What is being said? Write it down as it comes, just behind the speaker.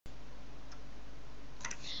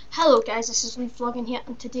Hello guys, this is LeebzVlogging here,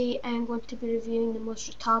 and today I am going to be reviewing the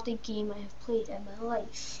most retarded game I have played in my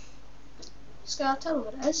life. Scar, tell me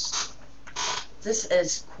what it is. This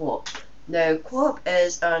is QWOP. Now, QWOP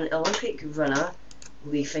is an Olympic runner.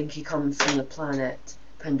 We think he comes from the planet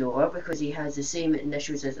Pandora because he has the same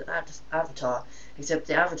initials as an avatar, except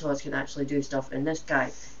the avatars can actually do stuff, and this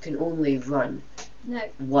guy can only run Now,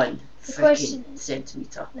 1 freaking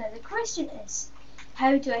centimetre. Now the question is,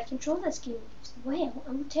 how do I control this game? Well,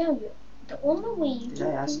 I will tell you. The only way you Did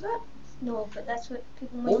I ask that? No, but that's what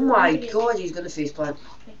people might Oh my god, he's gonna faceplant.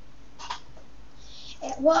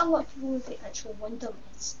 What a lot of people would actually wonder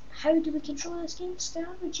is, how do we control this game, Scar?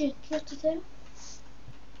 Would you care to tell?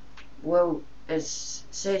 Well, it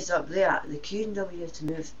says up there, the Q and W to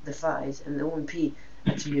move the thighs, and the O and P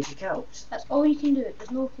are to move the calves. That's all you can do. There's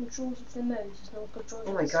no controls of the mouse, there's no controls.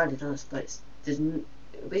 Oh my god, he done a split.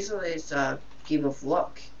 Basically, it's a game of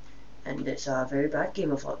luck. And it's a very bad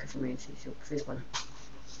game of luck if I'm going to see face one.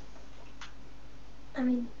 I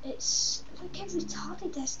mean, look how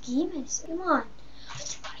retarded this game is. Come on.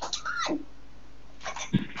 Come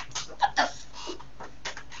on.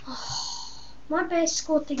 What the My best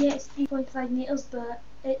score to get is 3.5 meters, but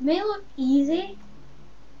it may look easy,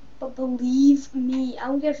 but believe me,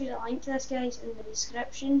 I'll give you the link to this, guys, in the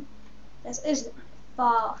description. This is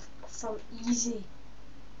far from easy.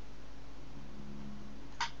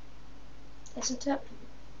 Isn't it?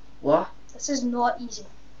 What? This is not easy.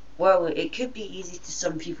 Well, it could be easy to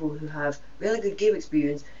some people who have really good game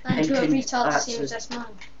experience and who are can retarded the same as this man.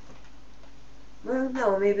 Well,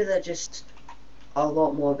 no, maybe they're just a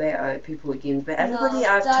lot more better at people at games. But everybody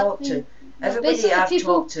I've talked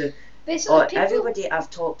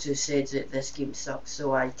to said that this game sucks.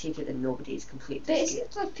 So I take it that nobody's completed this game.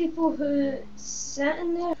 Basically, people who sit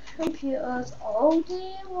in their computers all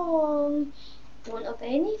day long, don't have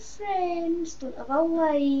any friends, don't have a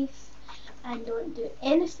life, and don't do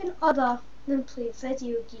anything other than play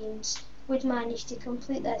video games, would manage to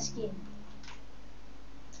complete this game.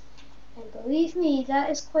 And believe me, that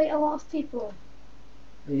is quite a lot of people.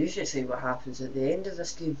 Well, you should see what happens at the end of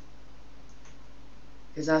this game.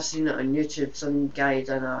 Because I've seen it on YouTube, some guy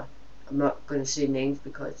done I'm not going to say names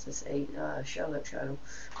because this ain't a Sherlock channel.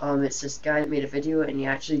 It's this guy that made a video and he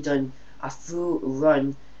actually done a full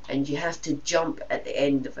run. And you have to jump at the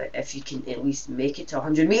end of it if you can at least make it to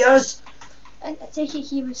 100 meters. I take it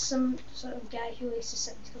he was some sort of guy who likes to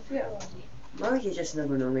sit at his computer all day. Well, you just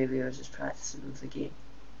never know. Maybe he was just practicing with the game.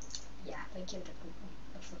 Yeah, I think it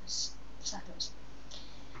was seconds.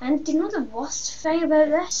 And do you know the worst thing about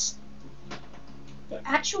this? The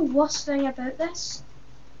actual worst thing about this?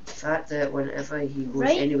 The fact that whenever he goes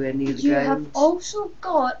anywhere near the ground, you have also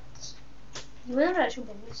got. You will never actually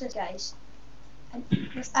believe this, guys. And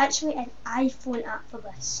there's actually an iPhone app for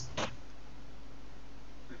this.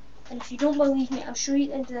 And if you don't believe me, I'll show you at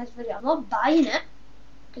the end of this video. I'm not buying it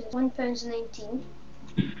because it's £1.19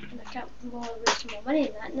 and I can't bother wasting my money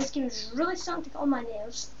in that. And this game is really starting to get on my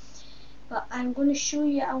nerves. But I'm going to show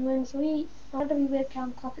you. I'm going to show you. I'll have a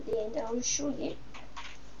webcam clip at the end, and I'll just show you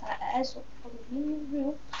that it is probably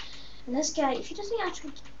real. And this guy, if he doesn't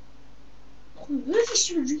actually move, he's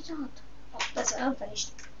so retard. Oh, that's it. I'm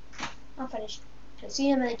finished. See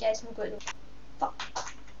you in a minute, guys. I'm going to. Fuck.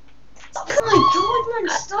 Oh my god,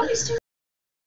 man, stop! It's too